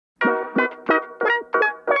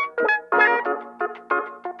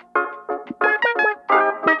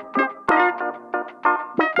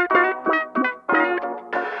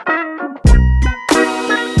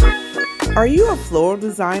Are you a floral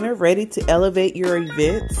designer ready to elevate your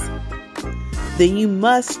events? Then you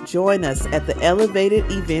must join us at the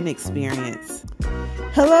Elevated Event Experience.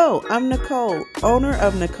 Hello, I'm Nicole, owner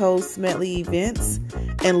of Nicole Smedley Events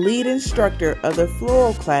and lead instructor of the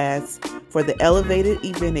Floral class for the Elevated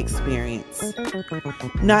Event Experience.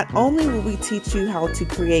 Not only will we teach you how to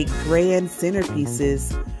create grand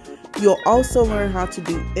centerpieces, you'll also learn how to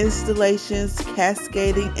do installations,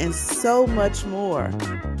 cascading, and so much more.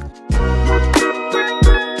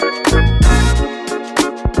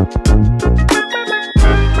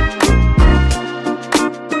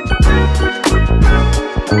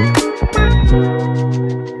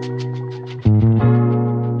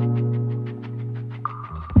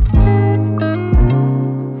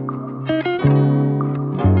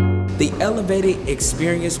 The Elevated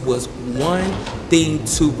Experience was one thing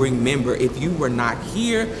to remember. If you were not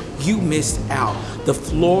here, you missed out. The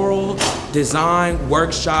Floral Design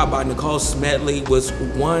Workshop by Nicole Smedley was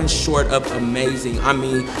one short of amazing. I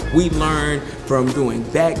mean, we learned from doing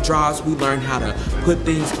backdrops, we learned how to put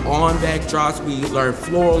things on backdrops, we learned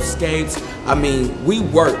floralscapes. We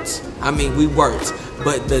worked.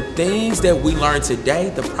 But the things that we learned today,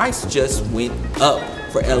 the price just went up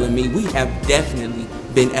for LME. We have definitely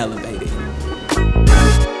been elevated.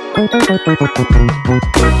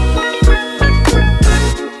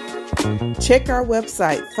 Check our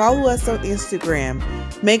website, follow us on Instagram.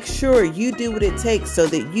 Make sure you do what it takes so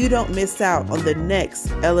that you don't miss out on the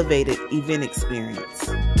next Elevated Event Experience.